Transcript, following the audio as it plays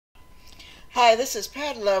Hi, this is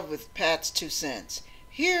Pat Love with Pat's 2 Cents,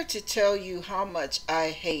 here to tell you how much I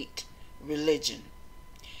hate religion.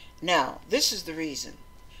 Now, this is the reason.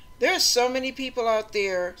 There are so many people out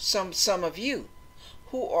there, some of you,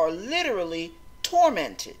 who are literally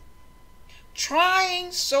tormented,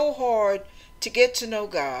 trying so hard to get to know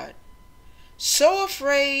God, so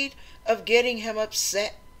afraid of getting Him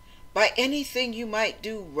upset by anything you might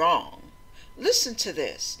do wrong. Listen to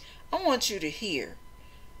this. I want you to hear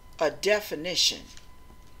a definition.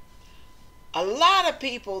 A lot of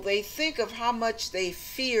people, they think of how much they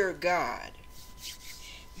fear God.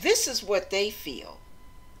 This is what they feel.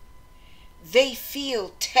 They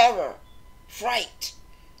feel terror, fright,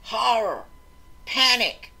 horror,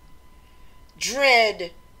 panic,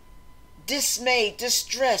 dread, dismay,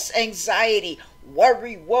 distress, anxiety,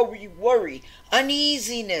 worry,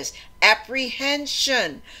 uneasiness,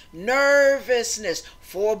 apprehension, nervousness,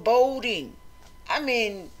 foreboding.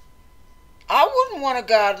 I wouldn't want a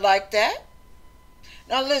God like that.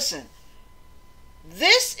 Now listen,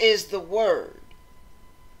 this is the word.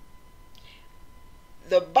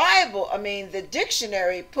 The Bible, the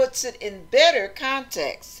dictionary puts it in better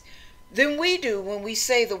context than we do when we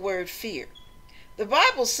say the word fear. The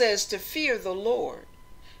Bible says to fear the Lord,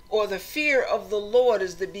 or the fear of the Lord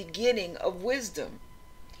is the beginning of wisdom.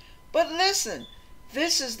 But listen,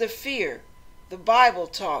 this is the fear the Bible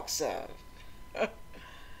talks of.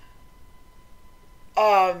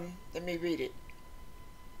 Let me read it.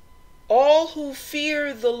 All who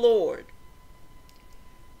fear the Lord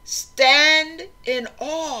stand in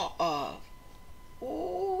awe of,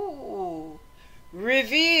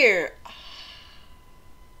 revere,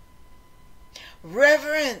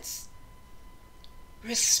 reverence,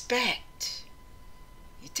 respect.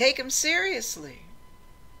 You take Him seriously.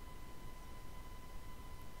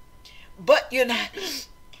 But you're not,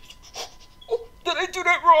 did I do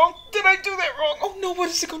that wrong? Did I do that wrong? Oh no, what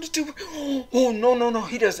is He going to do? Oh no,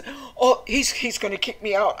 He doesn't. Oh, he's going to kick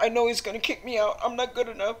me out. I know He's going to kick me out. I'm not good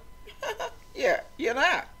enough. Yeah, you're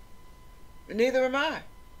not. But neither am I.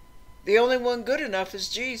 The only one good enough is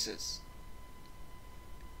Jesus.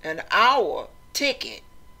 And our ticket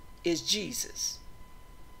is Jesus.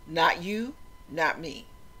 Not you, not me.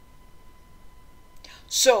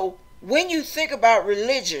 So when you think about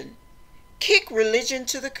religion, kick religion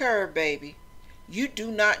to the curb, baby. You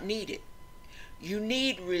do not need it. You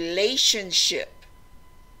need relationship.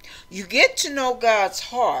 You get to know God's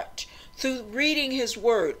heart through reading His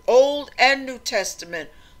Word. Old and New Testament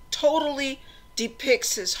totally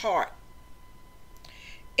depicts His heart.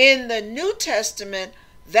 In the New Testament,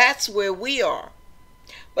 that's where we are.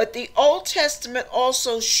 But the Old Testament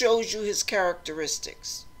also shows you His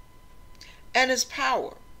characteristics and His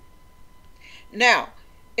power. Now,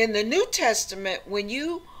 in the New Testament, when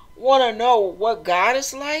you want to know what God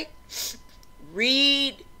is like,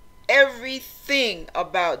 read everything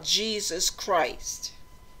about Jesus Christ.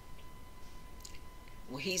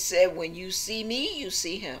 Well, He said, when you see me, you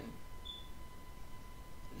see Him.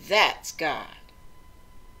 That's God.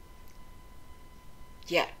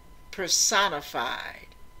 Yeah, personified.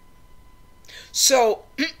 So,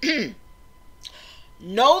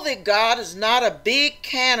 know that God is not a big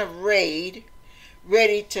can of Raid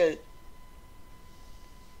ready to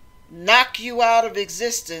knock you out of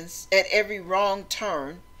existence at every wrong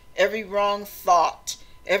turn, every wrong thought,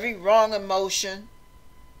 every wrong emotion.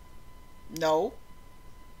 No,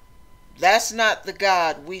 that's not the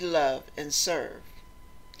God we love and serve.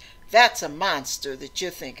 That's a monster that you're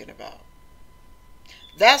thinking about.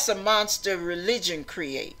 That's a monster religion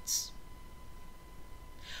creates.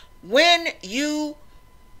 When you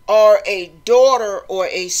are a daughter or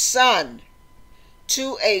a son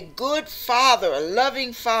to a good father, a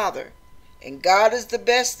loving father, and God is the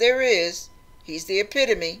best there is, He's the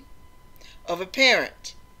epitome of a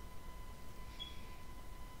parent.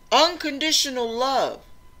 Unconditional love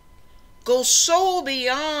goes so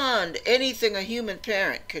beyond anything a human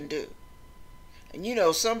parent can do. And you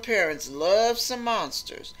know, some parents love some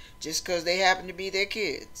monsters just because they happen to be their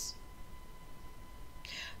kids.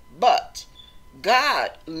 But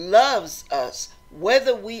God loves us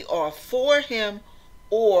whether we are for Him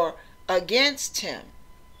or against Him.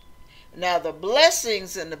 Now the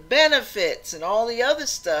blessings and the benefits and all the other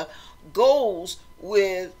stuff goes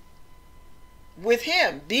with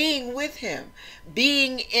Him, being with Him,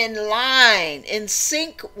 being in line, in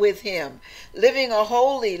sync with Him, living a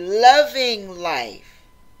holy, loving life.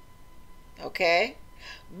 Okay?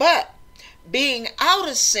 But being out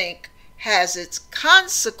of sync has its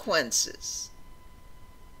consequences.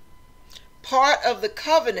 Part of the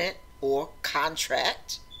covenant or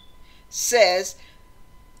contract says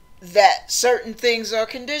that certain things are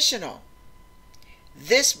conditional.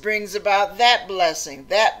 This brings about that blessing.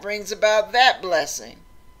 That brings about that blessing.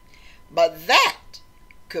 But that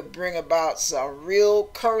could bring about some real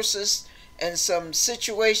curses and some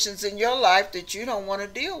situations in your life that you don't want to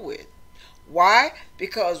deal with. Why?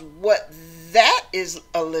 Because what that is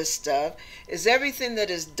a list of is everything that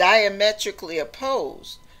is diametrically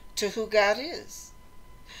opposed to who God is.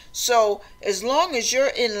 So as long as you're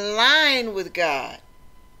in line with God,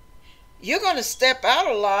 you're going to step out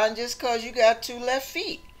of line just because you got two left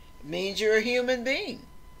feet. It means you're a human being.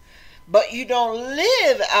 But you don't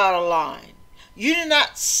live out of line. You're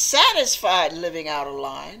not satisfied living out of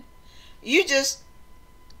line. You just,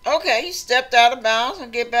 okay, you stepped out of bounds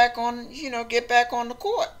and get back on the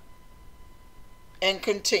court and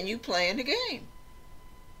continue playing the game.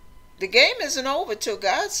 The game isn't over till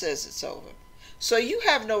God says it's over. So you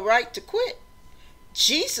have no right to quit.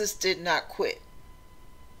 Jesus did not quit.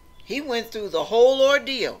 He went through the whole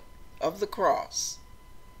ordeal of the cross.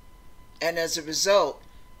 And as a result,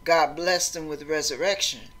 God blessed him with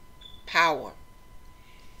resurrection power.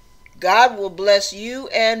 God will bless you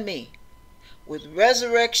and me with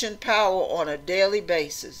resurrection power on a daily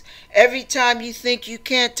basis. Every time you think you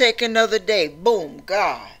can't take another day, boom,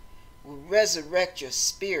 God will resurrect your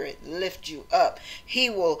spirit, lift you up. He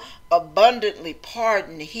will abundantly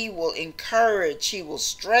pardon. He will encourage. He will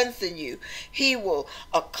strengthen you. He will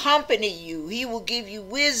accompany you. He will give you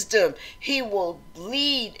wisdom. He will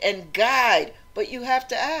lead and guide. But you have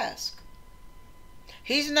to ask.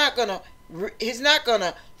 He's not gonna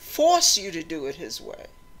force you to do it his way.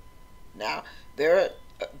 Now, there are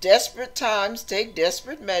desperate times, take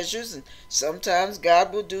desperate measures, and sometimes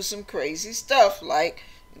God will do some crazy stuff like,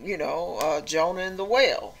 Jonah and the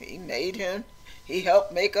whale. He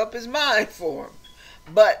helped make up his mind for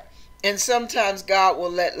him. And sometimes God will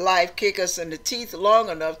let life kick us in the teeth long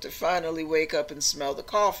enough to finally wake up and smell the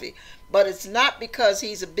coffee. But it's not because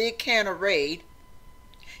he's a big can of Raid.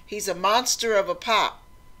 He's a monster of a pop.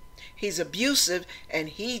 He's abusive, and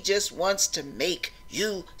he just wants to make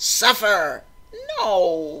you suffer.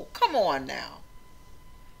 No, come on now.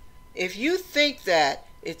 If you think that,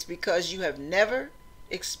 it's because you have never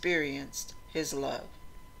experienced his love.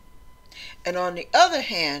 And on the other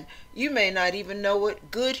hand, you may not even know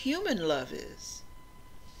what good human love is.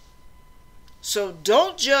 So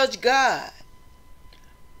don't judge God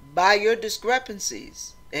by your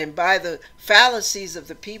discrepancies and by the fallacies of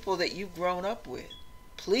the people that you've grown up with.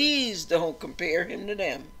 Please don't compare him to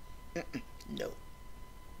them. No.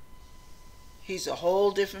 He's a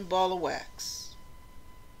whole different ball of wax.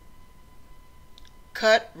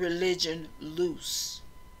 Cut religion loose.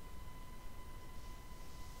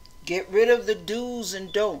 Get rid of the do's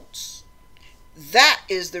and don'ts. That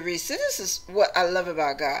is the reason. This is what I love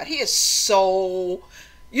about God. He is so...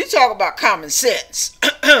 You talk about common sense.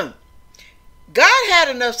 God had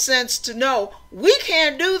enough sense to know we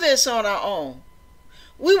can't do this on our own.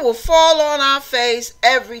 We will fall on our face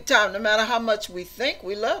every time, no matter how much we think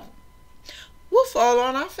we love him. We'll fall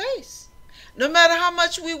on our face. No matter how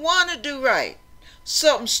much we want to do right.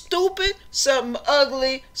 Something stupid, something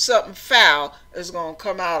ugly, something foul is going to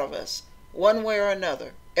come out of us one way or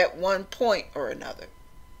another, at one point or another.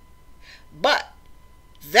 But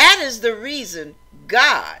that is the reason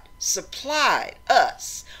God supplied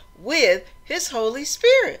us with his Holy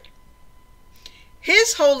Spirit.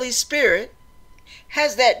 His Holy Spirit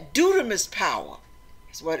has that dunamis power.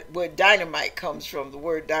 It's where dynamite comes from, the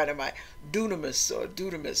word dynamite, dunamis or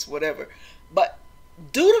dunamis, whatever. But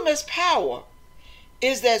dunamis power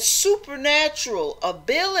is that supernatural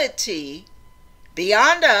ability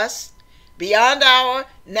beyond us, beyond our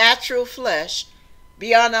natural flesh,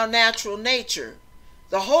 beyond our natural nature.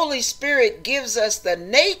 The Holy Spirit gives us the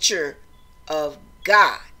nature of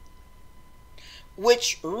God,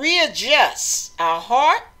 which readjusts our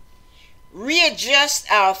heart, readjusts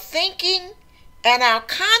our thinking and our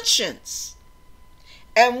conscience.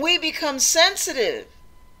 And we become sensitive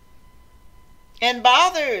and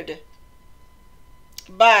bothered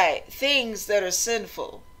by things that are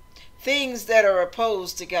sinful, things that are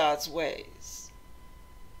opposed to God's ways,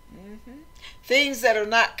 things that are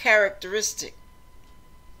not characteristic,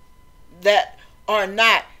 that are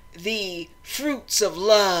not the fruits of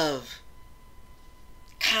love,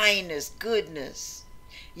 kindness, goodness.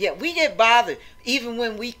 Yet we get bothered even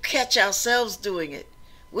when we catch ourselves doing it.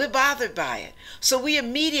 We're bothered by it. So we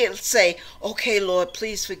immediately say, okay, Lord,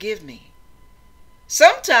 please forgive me.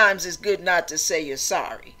 Sometimes it's good not to say you're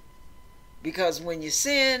sorry. Because when you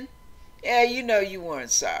sin, you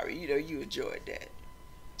weren't sorry. You enjoyed that.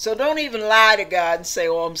 So don't even lie to God and say,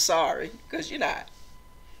 oh, I'm sorry. Because you're not.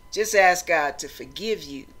 Just ask God to forgive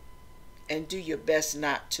you and do your best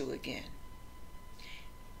not to again.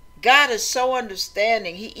 God is so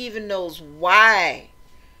understanding. He even knows why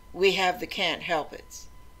we have the can't help it.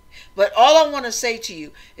 But all I want to say to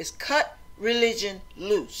you is cut religion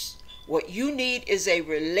loose. What you need is a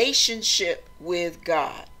relationship with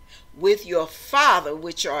God, with your Father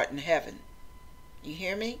which art in heaven. You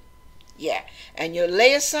hear me? Yeah. And your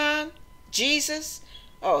liaison, Jesus,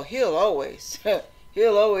 oh, he'll always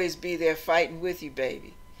be there fighting with you,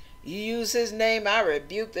 baby. You use his name, I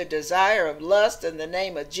rebuke the desire of lust in the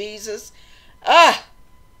name of Jesus. I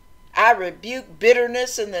rebuke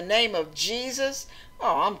bitterness in the name of Jesus.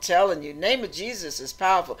 Oh, I'm telling you, name of Jesus is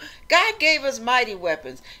powerful. God gave us mighty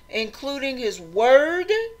weapons, including his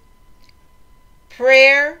word,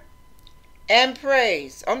 prayer, and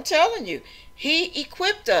praise. I'm telling you, he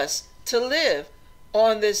equipped us to live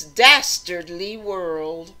on this dastardly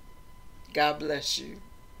world. God bless you.